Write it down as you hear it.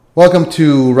Welcome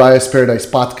to Raya's Paradise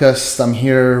Podcast. I'm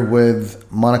here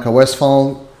with Monica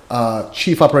Westphal,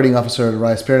 Chief Operating Officer at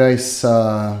Raya's Paradise.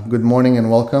 Good morning and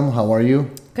welcome. How are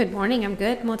you? Good morning. I'm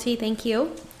good, Moti. Thank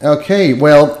you. Okay.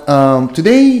 Well,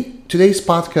 today's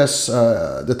podcast,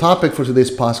 the topic for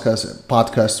today's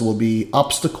podcast will be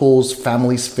obstacles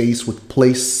families face with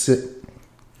place.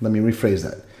 Let me rephrase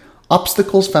that.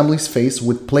 Obstacles families face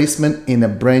with placement in a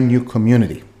brand new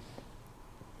community.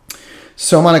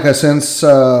 So, Monica, since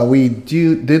we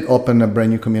did open a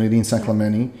brand new community in San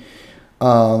Clemente,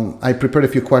 I prepared a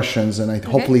few questions, and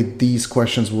hopefully these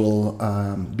questions will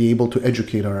be able to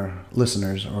educate our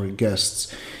listeners or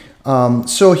guests.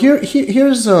 So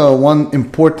here's one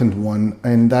important one,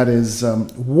 and that is,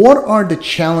 what are the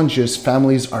challenges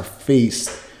families are faced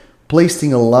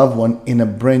placing a loved one in a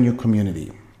brand new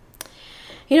community?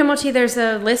 You know, Moti, there's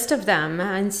a list of them.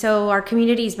 And so our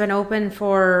community's been open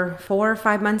for 4 or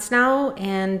 5 months now.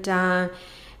 And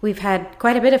we've had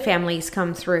quite a bit of families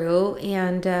come through.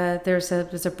 And there's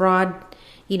a broad,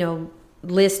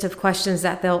 list of questions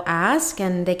that they'll ask.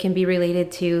 And they can be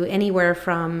related to anywhere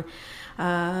from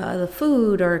the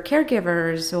food or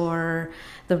caregivers or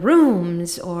the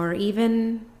rooms or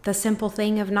even the simple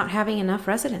thing of not having enough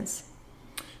residents.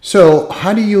 So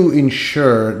how do you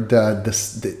ensure that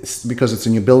this because it's a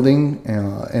new building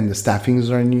and the staffings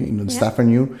are new, staff are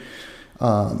new,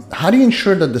 how do you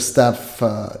ensure that the staff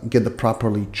get the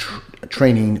properly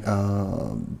training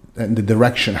and the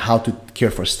direction how to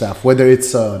care for staff, whether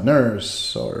it's a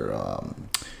nurse or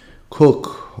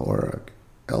cook or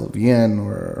LVN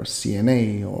or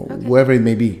CNA or whoever it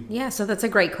may be? Yeah, so that's a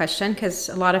great question because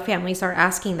a lot of families are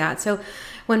asking that. So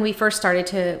when we first started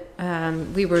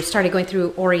started going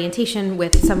through orientation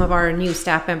with some of our new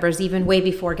staff members, even way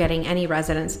before getting any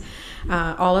residents.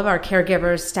 All of our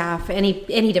caregivers, staff,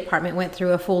 any department went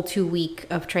through a full 2 week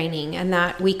of training, and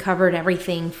that we covered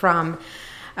everything from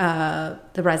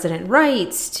the resident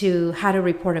rights to how to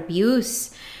report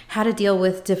abuse, how to deal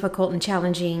with difficult and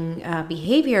challenging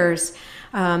behaviors.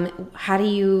 How do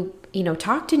you,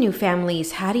 talk to new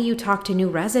families? How do you talk to new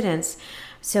residents?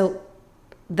 So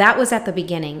that was at the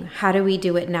beginning. How do we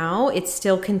do it now? It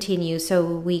still continues. So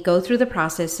we go through the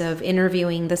process of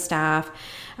interviewing the staff.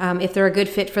 If they're a good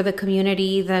fit for the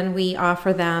community, then we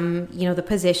offer them, the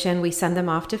position. We send them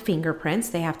off to fingerprints.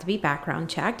 They have to be background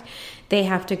checked. They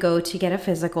have to go to get a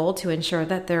physical to ensure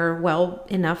that they're well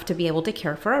enough to be able to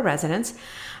care for our residents.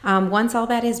 Once all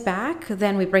that is back,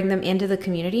 then we bring them into the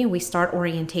community and we start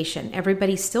orientation.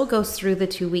 Everybody still goes through the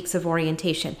 2 weeks of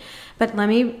orientation. But let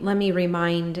me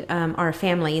remind our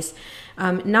families,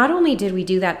 not only did we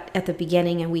do that at the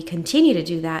beginning and we continue to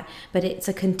do that, but it's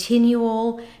a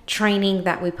continual training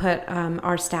that we put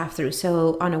our staff through.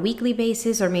 So on a weekly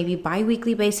basis or maybe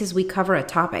bi-weekly basis, we cover a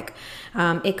topic.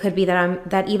 It could be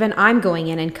that even I'm going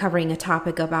in and covering a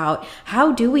topic about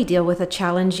how do we deal with a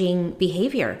challenging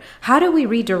behavior? How do we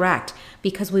redirect?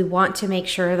 Because we want to make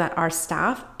sure that our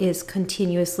staff is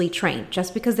continuously trained.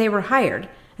 Just because they were hired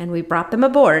and we brought them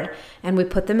aboard and we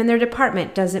put them in their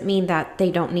department doesn't mean that they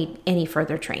don't need any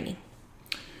further training.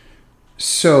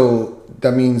 So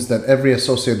that means that every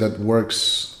associate that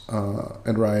works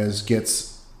at Raya's gets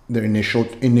their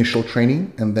initial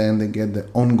training, and then they get the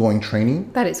ongoing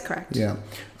training. That is correct. Yeah,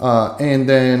 and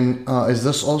then is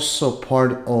this also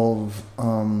part of?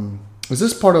 Is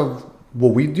this part of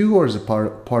what we do, or is it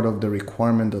part of the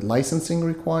requirement that licensing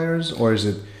requires, or is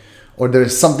it, or there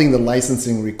is something that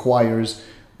licensing requires,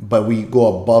 but we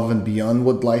go above and beyond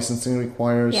what licensing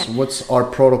requires? Yeah. What's our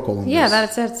protocol in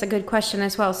this? That's a good question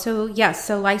as well. So yes,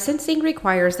 so licensing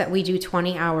requires that we do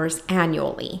 20 hours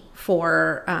annually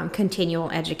for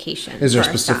continual education. Is there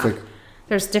specific?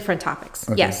 There's different topics.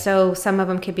 Okay. Yes, so some of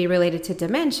them could be related to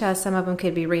dementia, some of them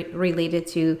could be related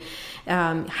to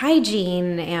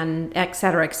hygiene, and et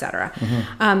cetera, et cetera.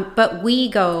 Mm-hmm. But we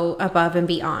go above and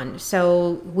beyond.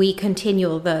 So we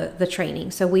continue the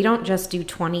training. So we don't just do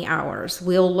 20 hours.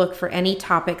 We'll look for any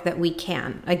topic that we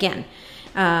can. Again,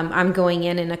 I'm going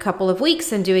in a couple of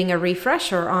weeks and doing a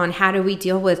refresher on how do we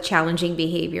deal with challenging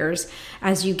behaviors.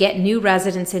 As you get new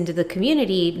residents into the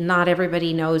community, not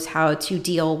everybody knows how to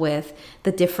deal with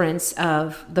the difference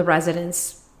of the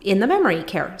residents in the memory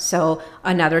care. So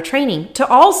another training to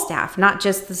all staff, not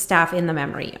just the staff in the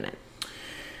memory unit.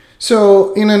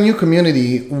 So in a new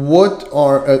community,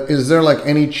 is there like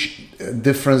any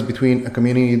difference between a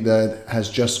community that has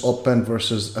just opened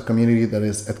versus a community that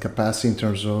is at capacity in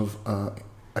terms of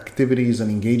activities and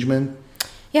engagement?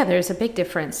 Yeah, there's a big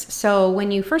difference. So when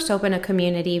you first open a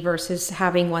community versus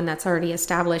having one that's already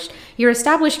established, your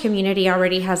established community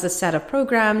already has a set of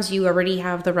programs. You already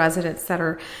have the residents that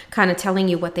are kind of telling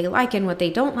you what they like and what they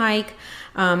don't like.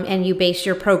 And you base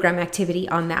your program activity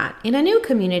on that. In a new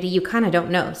community, you kind of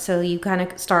don't know. So you kind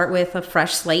of start with a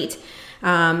fresh slate.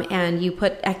 And you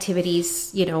put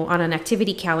activities, on an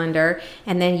activity calendar,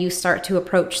 and then you start to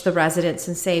approach the residents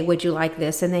and say, would you like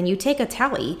this? And then you take a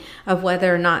tally of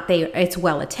whether or not it's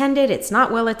well attended, it's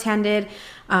not well attended.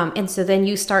 And so then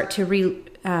you start to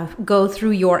go through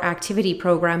your activity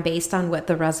program based on what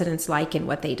the residents like and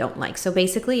what they don't like. So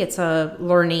basically it's a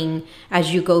learning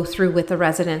as you go through with the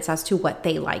residents as to what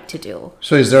they like to do.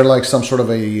 So is there like some sort of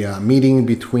a meeting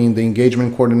between the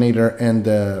engagement coordinator and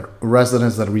the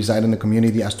residents that reside in the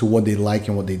community as to what they like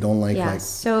and what they don't like? Yes.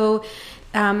 So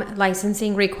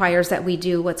licensing requires that we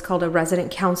do what's called a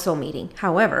resident council meeting.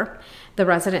 However, the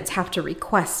residents have to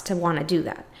request to want to do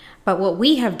that. But what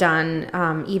we have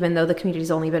done, even though the community's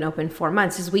only been open 4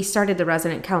 months, is we started the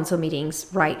resident council meetings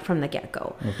right from the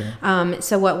get-go. Okay.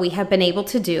 So what we have been able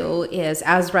to do is,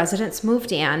 as residents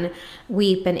moved in,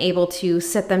 we've been able to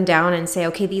sit them down and say,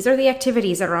 okay, these are the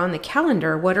activities that are on the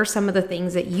calendar. What are some of the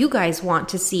things that you guys want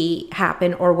to see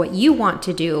happen or what you want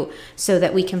to do so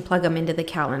that we can plug them into the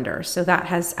calendar? So that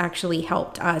has actually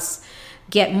helped us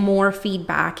get more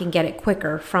feedback and get it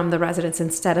quicker from the residents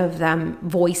instead of them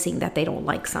voicing that they don't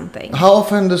like something. How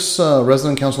often this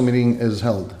resident council meeting is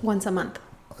held? Once a month.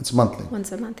 It's monthly?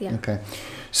 Once a month, yeah. Okay.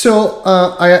 So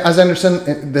as I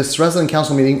understand, this resident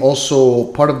council meeting,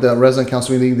 also part of the resident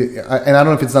council meeting, and I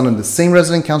don't know if it's done in the same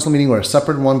resident council meeting or a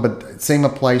separate one, but same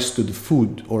applies to the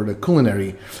food or the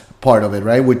culinary part of it,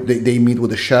 right? They meet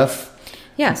with the chef.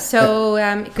 Yeah,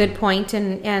 so good point.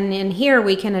 And in here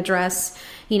we can address,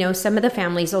 some of the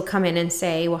families will come in and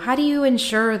say, well, how do you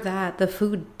ensure that the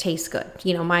food tastes good?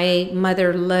 My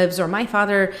mother lives, or my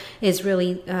father is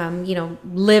really,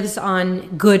 lives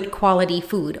on good quality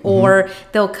food. Mm-hmm. Or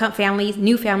they'll come,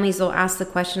 new families will ask the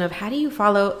question of, how do you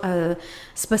follow a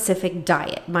specific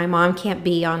diet? My mom can't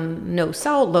be on no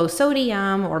salt, low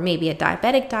sodium, or maybe a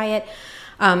diabetic diet.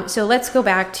 So let's go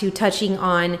back to touching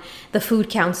on the food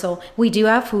council. We do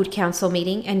have food council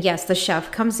meeting, and yes, the chef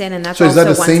comes in, and that's so also once a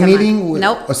month. So is that the same meeting?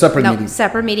 Nope. A separate meeting?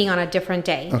 Separate meeting on a different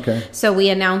day. Okay. So we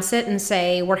announce it and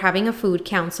say we're having a food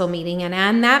council meeting, and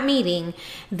in that meeting,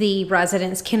 the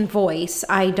residents can voice,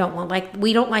 we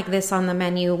don't like this on the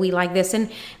menu, we like this. And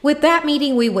with that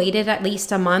meeting, we waited at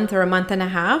least a month or a month and a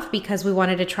half because we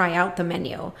wanted to try out the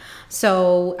menu.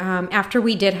 So after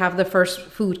we did have the first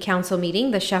food council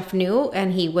meeting, the chef knew,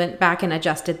 and he went back and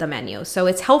adjusted the menu. So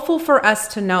it's helpful for us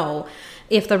to know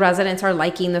if the residents are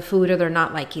liking the food or they're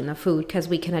not liking the food, because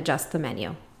we can adjust the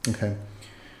menu. Okay.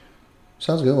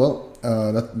 Sounds good. Well,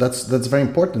 that's very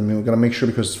important. I mean, we've got to make sure,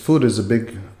 because food is a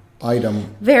big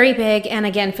item. Very big. And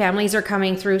again, families are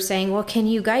coming through saying, well, can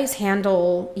you guys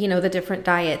handle, the different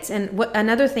diets? And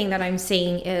another thing that I'm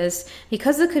seeing is,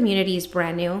 because the community is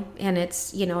brand new and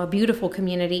it's, a beautiful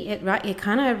community, it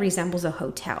kind of resembles a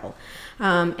hotel.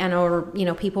 Or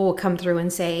people will come through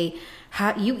and say,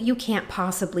 you can't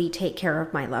possibly take care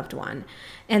of my loved one.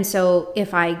 And so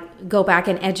if I go back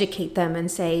and educate them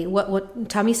and say,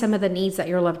 tell me some of the needs that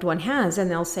your loved one has, and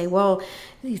they'll say, well,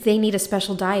 they need a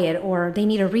special diet, or they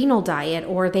need a renal diet,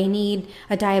 or they need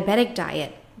a diabetic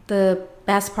diet. The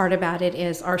best part about it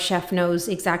is our chef knows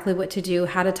exactly what to do,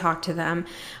 how to talk to them.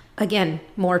 Again,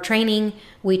 more training.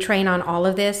 We train on all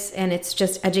of this, and it's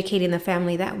just educating the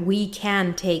family that we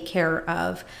can take care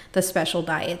of the special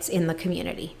diets in the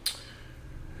community.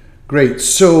 Great.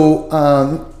 So,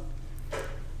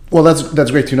 well,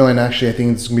 that's great to know, and actually I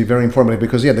think it's going to be very informative,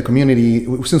 because the community,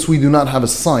 since we do not have a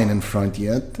sign in front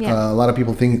yet, a lot of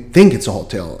people think it's a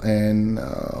hotel, and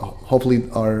hopefully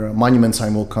our monument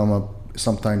sign will come up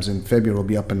sometimes in February, will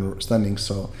be up and standing,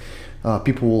 so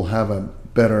people will have a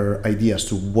better idea as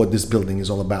to what this building is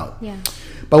all about. Yeah.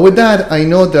 But with that, I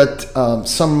know that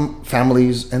some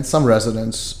families and some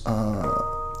residents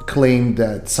claim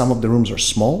that some of the rooms are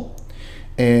small.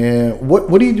 And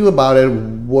what do you do about it?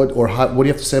 What do you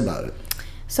have to say about it?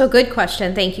 So good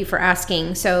question. Thank you for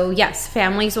asking. So yes,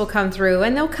 families will come through,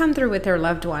 and they'll come through with their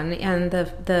loved one, and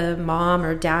the mom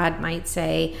or dad might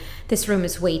say, this room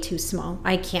is way too small.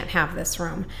 I can't have this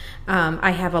room.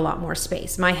 I have a lot more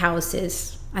space. My house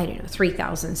is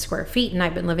 3,000 square feet, and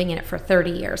I've been living in it for 30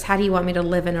 years. How do you want me to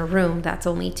live in a room that's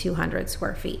only 200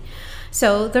 square feet?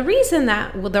 So the reason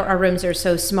that our rooms are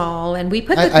so small, and we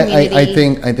put the community... I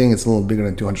think it's a little bigger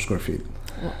than 200 square feet.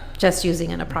 Well, just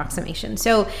using an approximation.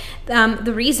 So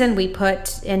the reason we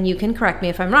put, and you can correct me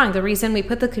if I'm wrong, the reason we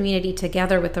put the community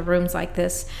together with the rooms like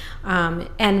this,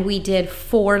 and we did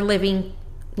 4 living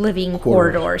living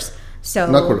corridors.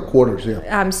 So not quarters,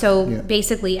 yeah.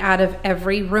 Basically, out of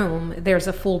every room, there's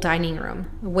a full dining room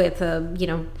with a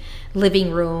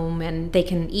living room, and they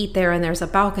can eat there. And there's a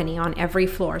balcony on every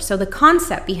floor. So the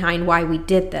concept behind why we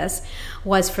did this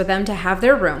was for them to have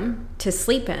their room to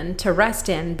sleep in, to rest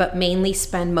in, but mainly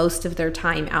spend most of their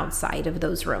time outside of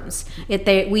those rooms.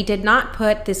 We did not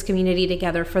put this community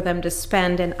together for them to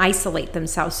spend and isolate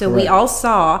themselves. So we all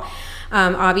saw.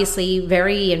 Obviously,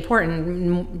 very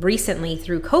important recently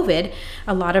through COVID,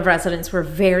 a lot of residents were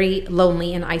very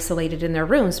lonely and isolated in their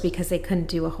rooms because they couldn't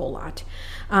do a whole lot.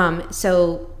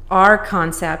 So our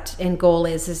concept and goal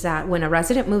is that when a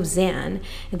resident moves in,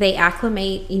 they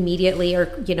acclimate immediately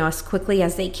or as quickly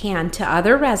as they can to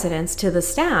other residents, to the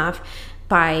staff,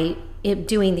 by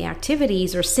doing the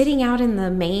activities or sitting out in the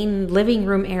main living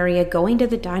room area, going to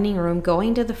the dining room,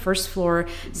 going to the first floor,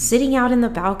 sitting out in the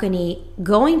balcony,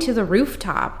 going to the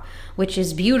rooftop, which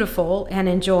is beautiful, and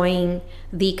enjoying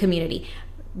the community.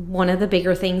 One of the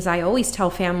bigger things I always tell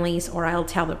families, or I'll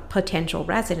tell the potential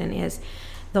resident, is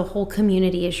the whole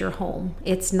community is your home.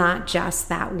 It's not just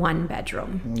that one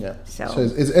bedroom. Yeah. So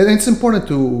it's important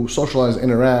to socialize,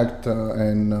 interact,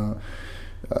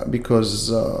 because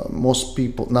a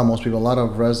lot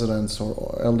of residents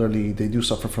or elderly, they do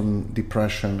suffer from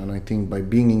depression, and I think by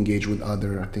being engaged with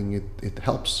I think it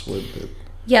helps with it.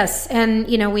 Yes, and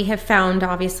we have found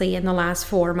obviously in the last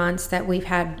 4 months that we've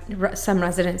had some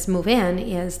residents move in,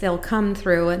 is they'll come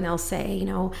through and they'll say,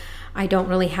 I don't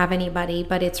really have anybody,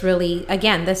 but it's really,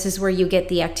 again, this is where you get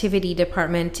the activity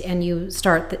department and you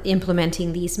start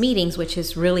implementing these meetings, which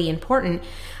is really important,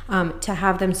 to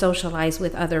have them socialize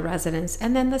with other residents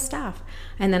and then the staff.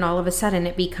 And then all of a sudden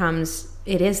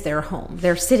it is their home.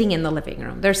 They're sitting in the living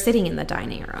room. They're sitting in the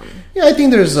dining room. Yeah, I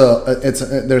think there's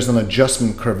an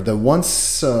adjustment curve that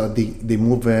once they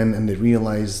move in and they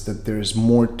realize that there's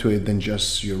more to it than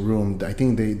just your room. I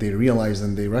think they realize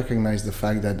and they recognize the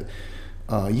fact that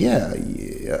a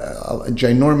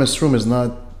ginormous room is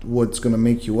not what's going to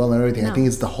make you well and everything. No. I think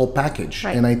it's the whole package.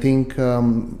 Right. And I think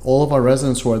all of our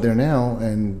residents who are there now,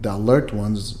 and the alert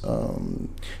ones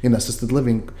in assisted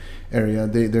living area,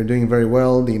 they're doing very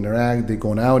well. They interact, they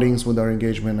go on outings with our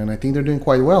engagement, and I think they're doing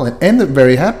quite well, and they're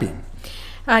very happy.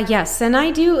 Yes, and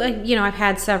I do, I've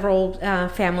had several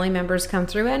family members come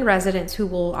through and residents who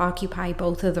will occupy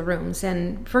both of the rooms,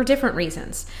 and for different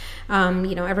reasons.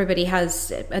 Everybody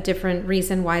has a different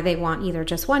reason why they want either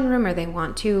just one room or they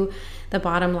want two. The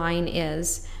bottom line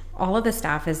is all of the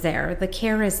staff is there, the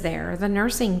care is there, the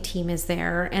nursing team is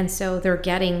there, and so they're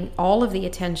getting all of the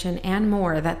attention and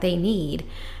more that they need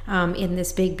in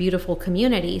this big, beautiful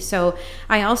community. So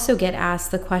I also get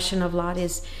asked the question a lot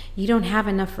is, you don't have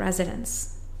enough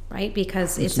residents, right?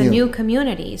 Because it's a new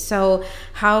community. So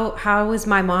how is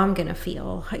my mom going to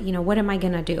feel? What am I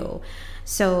going to do?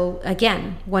 So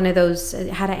again, one of those,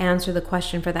 how to answer the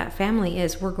question for that family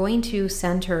is, we're going to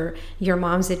center your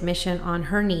mom's admission on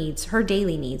her needs, her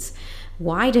daily needs.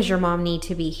 Why does your mom need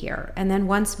to be here? And then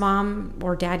once mom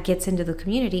or dad gets into the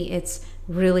community, it's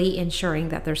really ensuring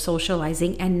that they're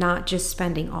socializing and not just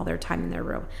spending all their time in their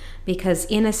room. Because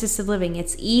in assisted living,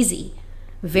 it's easy,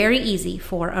 very easy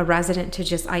for a resident to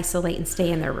just isolate and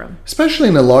stay in their room. Especially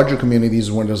in the larger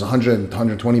communities where there's 100,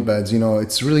 120 beds,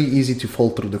 it's really easy to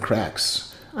fall through the cracks.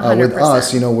 With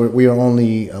us, we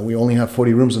only have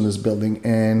 40 rooms in this building,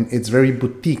 and it's very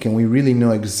boutique, and we really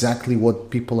know exactly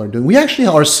what people are doing.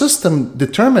 Our system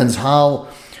determines how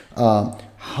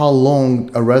long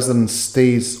a resident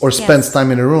stays or spends time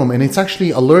in a room, and it actually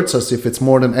alerts us if it's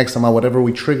more than X amount, whatever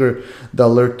we trigger the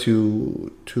alert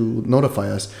to notify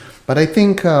us. But I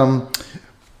think,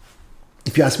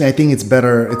 if you ask me, I think it's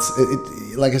better.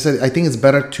 Like I said, I think it's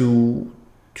better to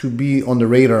be on the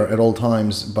radar at all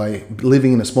times by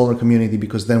living in a smaller community,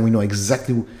 because then we know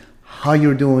exactly how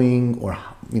you're doing, or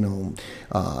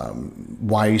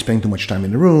why are you spending too much time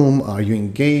in the room? Are you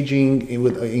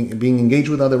being engaged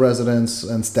with other residents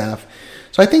and staff?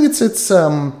 So I think it's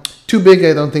too big.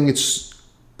 I don't think it's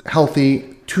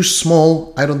healthy. Too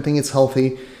small. I don't think it's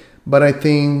healthy. But I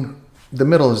think the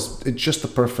middle it's just the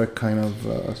perfect kind of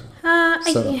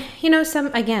setup.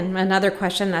 Another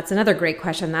question, that's another great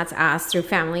question that's asked through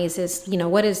families is,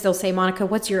 they'll say, Monica,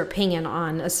 what's your opinion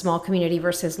on a small community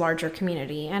versus larger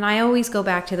community? And I always go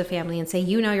back to the family and say,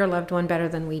 your loved one better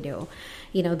than we do.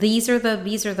 These are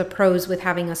the pros with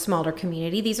having a smaller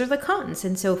community. These are the cons.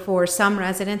 And so for some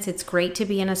residents, it's great to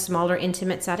be in a smaller,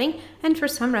 intimate setting. And for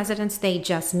some residents, they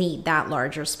just need that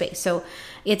larger space. So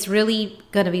it's really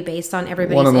going to be based on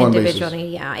everybody's One-on-one individual basis.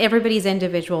 need. Yeah, everybody's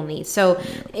individual needs. So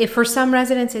if for some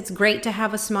residents it's great to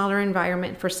have a smaller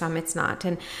environment, for some it's not.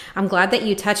 And I'm glad that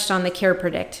you touched on the Care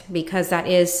Predict, because that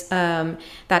is that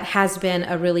has been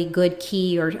a really good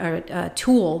key or a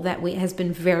tool that has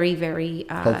been very, very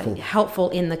helpful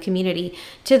in the community,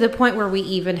 to the point where we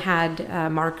even had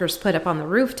markers put up on the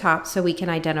rooftop so we can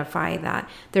identify that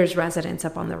there's residents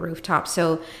up on the rooftop.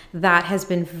 So that has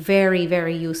been very,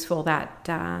 very useful, that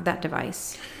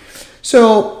device.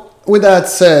 So with that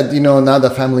said, now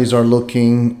that families are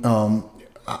looking,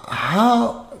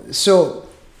 how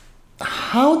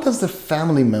does the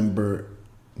family member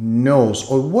knows,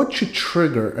 or what should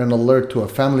trigger an alert to a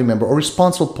family member or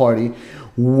responsible party?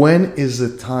 When is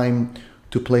the time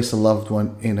to place a loved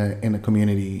one in a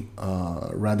community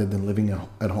rather than living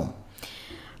at home?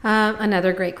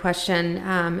 Another great question.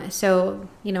 So,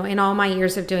 in all my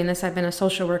years of doing this, I've been a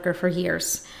social worker for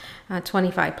years,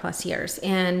 25 plus years.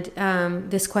 And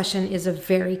this question is a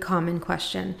very common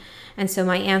question. And so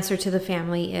my answer to the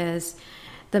family is,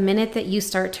 the minute that you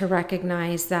start to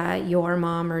recognize that your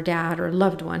mom or dad or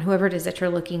loved one, whoever it is that you're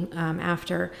looking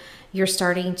after, you're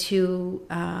starting to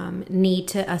need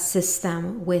to assist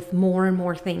them with more and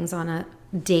more things on a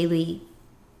daily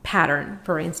pattern.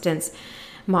 For instance,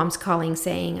 mom's calling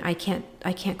saying, I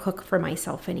can't cook for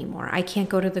myself anymore. I can't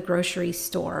go to the grocery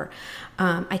store.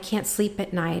 I can't sleep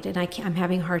at night, and I'm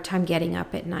having a hard time getting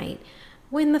up at night.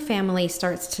 When the family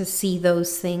starts to see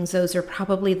those things, those are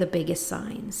probably the biggest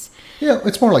signs. Yeah,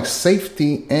 it's more like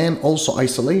safety and also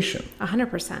isolation.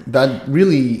 100%. That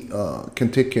really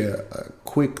can take a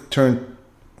quick turn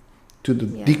to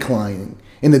the decline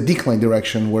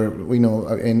direction, where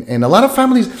and a lot of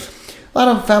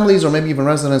families or maybe even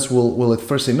residents will at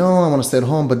first say, no, I want to stay at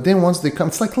home. But then once they come,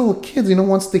 it's like little kids,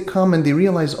 once they come and they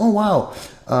realize, oh, wow,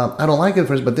 I don't like it at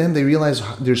first, but then they realize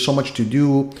there's so much to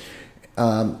do.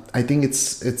 I think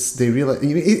they realize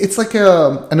it's like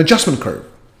an adjustment curve.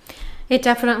 It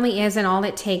definitely is, and all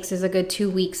it takes is a good 2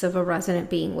 weeks of a resident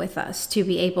being with us to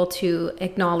be able to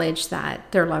acknowledge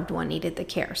that their loved one needed the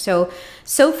care. So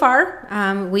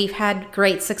far, we've had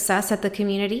great success at the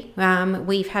community.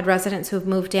 We've had residents who've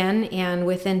moved in, and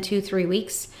within 2-3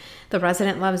 weeks, the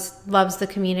resident loves the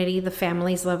community. The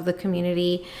families love the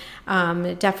community.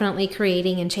 Definitely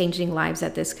creating and changing lives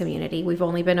at this community. We've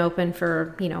only been open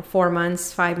for 4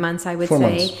 months, 5 months, I would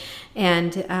say,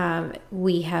 and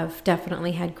we have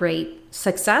definitely had great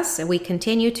success, and we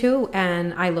continue to.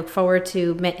 And I look forward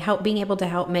to being able to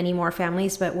help many more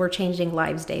families. But we're changing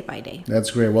lives day by day.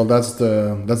 That's great. Well, that's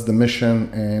the mission,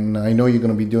 and I know you're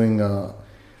going to be doing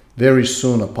very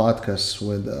soon a podcast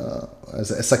with as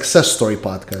a success story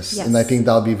podcast. Yes. And I think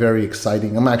that'll be very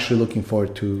exciting. I'm actually looking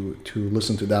forward to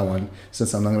listen to that one,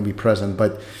 since I'm not going to be present.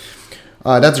 But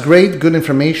that's great, good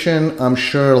information. I'm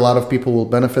sure a lot of people will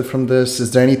benefit from this.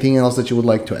 Is there anything else that you would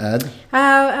like to add?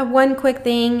 One quick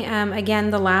thing. Again,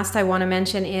 the last I want to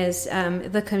mention is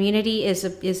the community is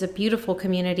a beautiful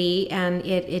community, and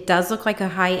it does look like a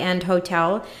high-end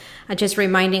hotel. Just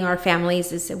reminding our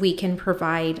families is that we can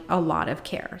provide a lot of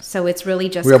care. So it's really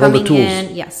just coming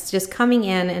in. Yes, just coming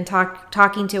in and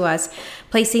talking to us,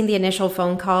 placing the initial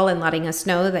phone call and letting us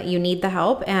know that you need the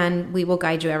help, and we will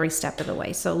guide you every step of the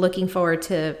way. So looking forward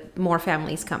to more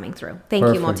families coming through.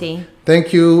 Thank you, Moti.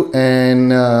 Thank you,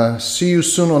 and see you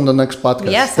soon on the next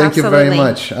podcast. Yes, Thank absolutely. you very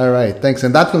much. All right, thanks.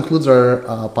 And that concludes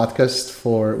our podcast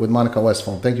with Monica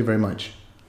Westphal. Thank you very much.